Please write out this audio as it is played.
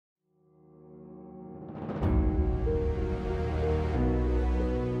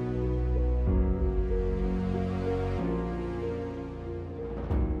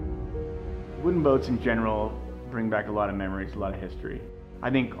Wooden boats in general bring back a lot of memories, a lot of history. I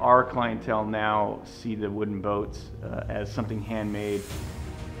think our clientele now see the wooden boats as something handmade,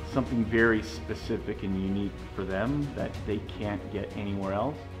 something very specific and unique for them that they can't get anywhere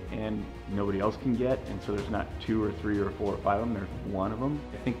else and nobody else can get, and so there's not 2 or 3 or 4 or 5 of them, there's one of them.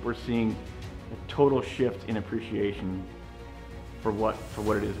 I think we're seeing a total shift in appreciation for what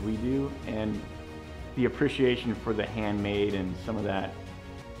it is we do, and the appreciation for the handmade and some of that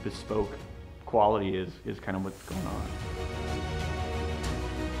bespoke quality is kind of what's going on.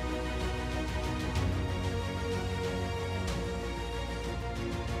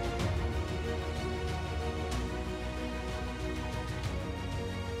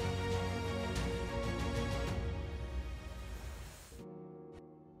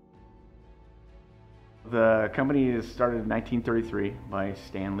 The company is started in 1933 by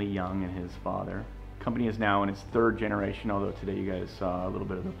Stanley Young and his father. The company is now in its 3rd generation, although today you guys saw a little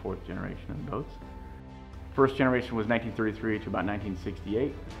bit of the 4th generation of the boats. First generation was 1933 to about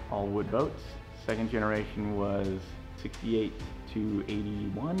 1968, all wood boats. Second generation was 68 to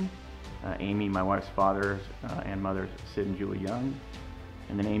 81. Amy, my wife's father and mother, Sid and Julie Young.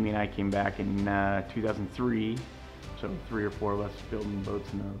 And then Amy and I came back in 2003, so 3 or 4 of us building boats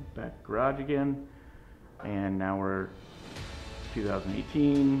in the back garage again. And now we're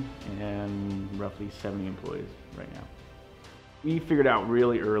 2018 and roughly 70 employees right now. We figured out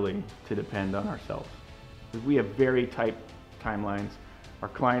really early to depend on ourselves. We have very tight timelines. Our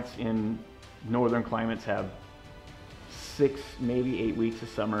clients in northern climates have 6, maybe 8 weeks of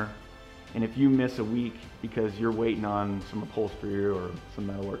summer. And if you miss a week because you're waiting on some upholstery or some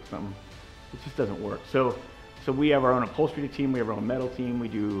metalwork, something, it just doesn't work. So we have our own upholstery team, we have our own metal team, we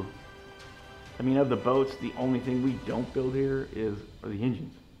do, I mean, of the boats, the only thing we don't build here are the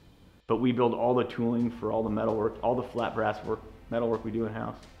engines. But we build all the tooling for all the metalwork, all the flat brass work, metalwork we do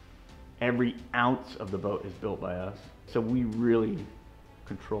in-house. Every ounce of the boat is built by us. So we really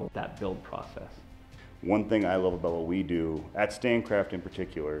control that build process. One thing I love about what we do, at Stancraft in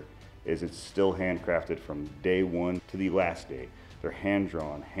particular, is it's still handcrafted from day one to the last day. They're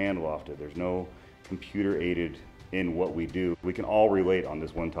hand-drawn, hand-lofted. There's no computer-aided in what we do. We can all relate on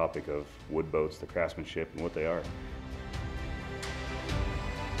this one topic of wood boats, the craftsmanship, and what they are.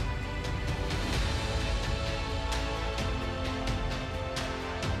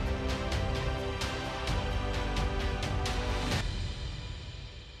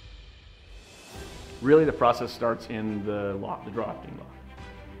 Really, the process starts in the drafting lock.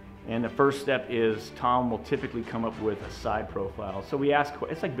 And the first step is Tom will typically come up with a side profile. So we ask,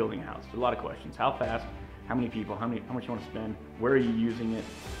 it's like building a house. There's a lot of questions. How fast? How many people? How much you want to spend? Where are you using it?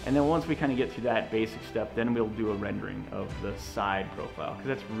 And then once we kind of get to that basic step, then we'll do a rendering of the side profile, because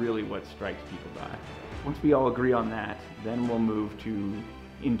that's really what strikes people's eye. Once we all agree on that, then we'll move to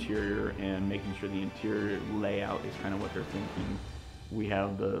interior and making sure the interior layout is kind of what they're thinking. We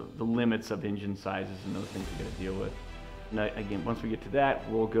have the limits of engine sizes and those things we got to deal with. And again, once we get to that,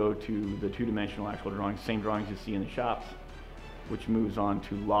 we'll go to the 2-dimensional actual drawings, same drawings you see in the shops, which moves on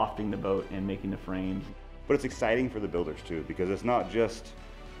to lofting the boat and making the frames. But it's exciting for the builders too, because it's not just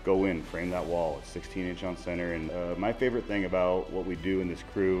go in, frame that wall. It's 16-inch on center, and my favorite thing about what we do in this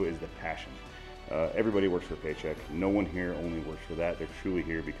crew is the passion. Everybody works for a paycheck. No one here only works for that. They're truly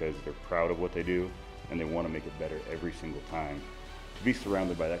here because they're proud of what they do and they want to make it better every single time. To be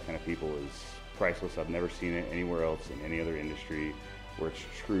surrounded by that kind of people is priceless. I've never seen it anywhere else in any other industry where it's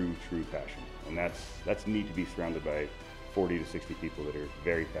true passion. And that's neat to be surrounded by 40 to 60 people that are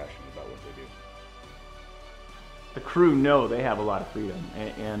very passionate about what they do. The crew know they have a lot of freedom,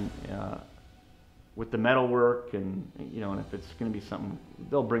 and with the metal work, and and if it's going to be something,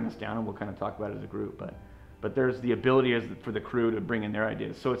 they'll bring us down and we'll kind of talk about it as a group. But there's the ability for the crew to bring in their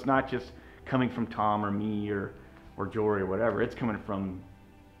ideas. So it's not just coming from Tom or me or Jory or whatever. It's coming from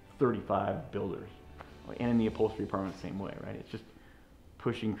 35 builders, and in the upholstery department the same way, right? It's just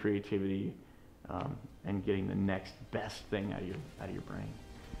pushing creativity and getting the next best thing out of your brain.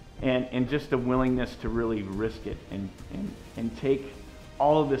 And just a willingness to really risk it and take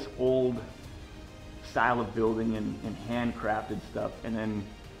all of this old style of building and handcrafted stuff, and then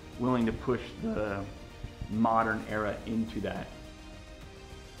willing to push the modern era into that.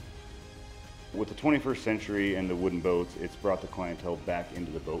 With the 21st century and the wooden boats, it's brought the clientele back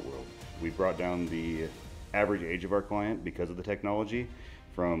into the boat world. We brought down the average age of our client because of the technology,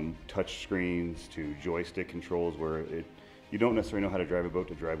 from touch screens to joystick controls, where you don't necessarily know how to drive a boat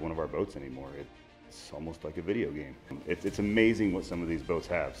to drive one of our boats anymore. It's almost like a video game. It's amazing what some of these boats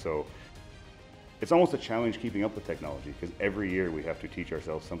have. So it's almost a challenge keeping up with technology, because every year we have to teach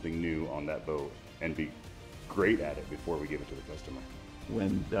ourselves something new on that boat and be great at it before we give it to the customer.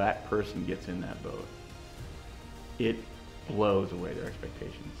 when that person gets in that boat, it blows away their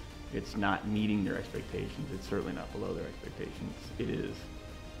expectations. It's not meeting their expectations. It's certainly not below their expectations. It is,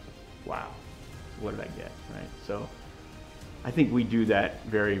 wow, what did I get, right? So I think we do that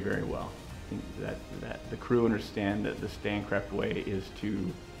very, very well. I think that the crew understand that the Stancraft way is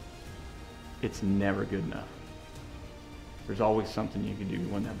it's never good enough. There's always something you can do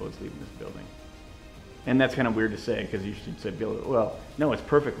when that boat's leaving this building. And that's kind of weird to say, because you should say, well, no, it's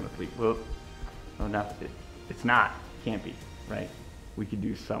perfect when it's leaving. Well, no, it's not, can't be, right? We could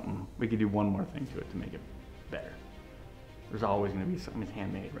do something, we could do one more thing to it to make it better. There's always gonna be something, it's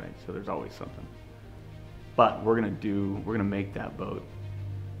handmade, right? So there's always something. But we're gonna make that boat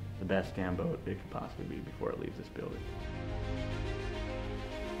the best damn boat it could possibly be before it leaves this building.